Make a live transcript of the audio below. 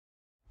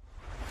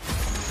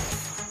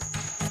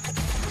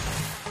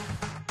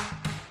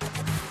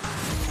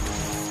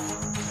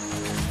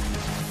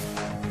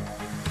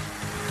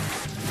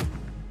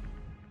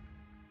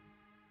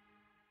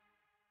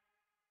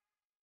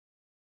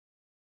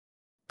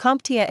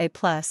CompTIA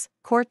A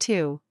Core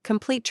 2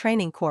 Complete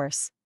Training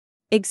Course.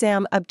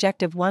 Exam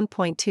Objective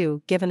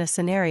 1.2 Given a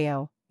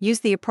scenario, use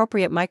the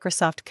appropriate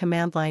Microsoft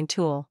command line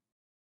tool.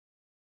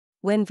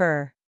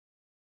 Winver.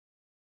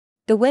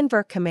 The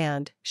winver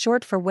command,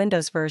 short for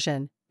Windows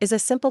version, is a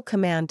simple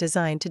command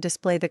designed to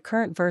display the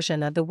current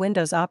version of the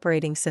Windows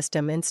operating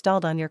system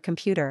installed on your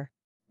computer.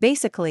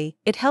 Basically,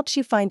 it helps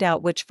you find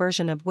out which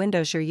version of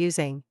Windows you're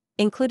using,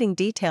 including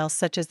details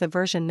such as the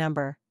version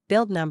number,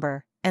 build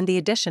number, and the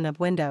edition of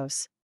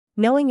Windows.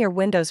 Knowing your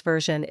Windows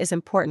version is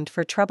important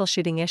for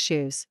troubleshooting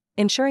issues,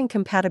 ensuring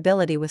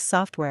compatibility with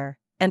software,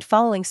 and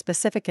following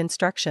specific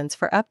instructions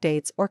for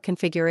updates or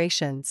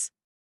configurations.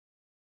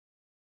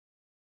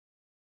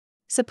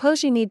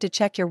 Suppose you need to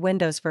check your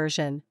Windows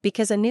version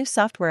because a new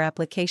software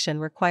application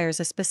requires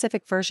a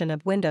specific version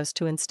of Windows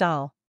to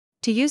install.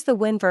 To use the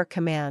winver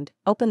command,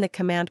 open the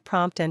command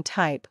prompt and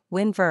type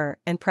winver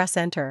and press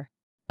enter.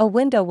 A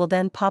window will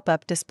then pop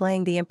up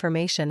displaying the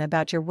information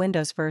about your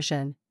Windows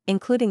version,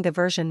 including the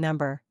version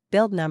number,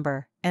 build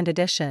number, and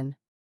edition.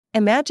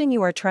 Imagine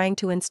you are trying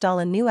to install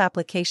a new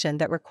application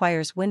that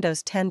requires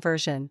Windows 10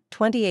 version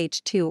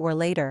 20H2 or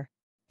later.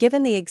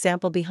 Given the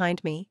example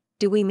behind me,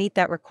 do we meet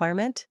that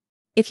requirement?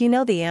 If you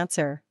know the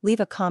answer,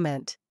 leave a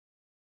comment.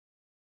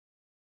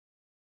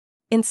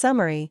 In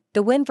summary,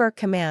 the winver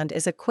command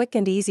is a quick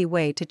and easy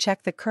way to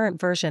check the current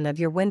version of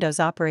your Windows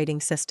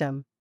operating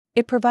system.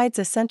 It provides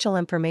essential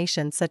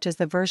information such as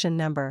the version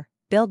number,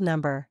 build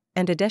number,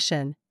 and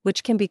edition,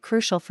 which can be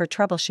crucial for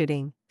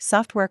troubleshooting,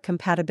 software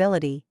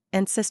compatibility,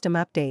 and system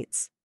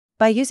updates.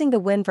 By using the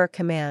winver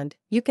command,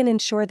 you can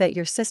ensure that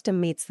your system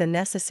meets the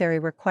necessary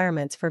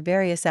requirements for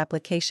various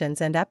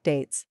applications and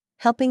updates,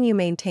 helping you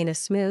maintain a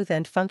smooth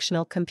and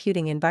functional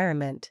computing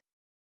environment.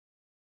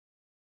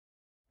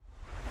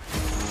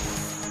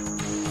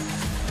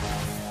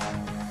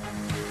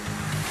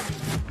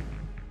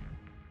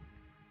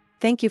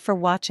 Thank you for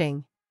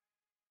watching.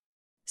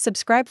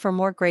 Subscribe for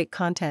more great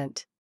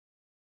content.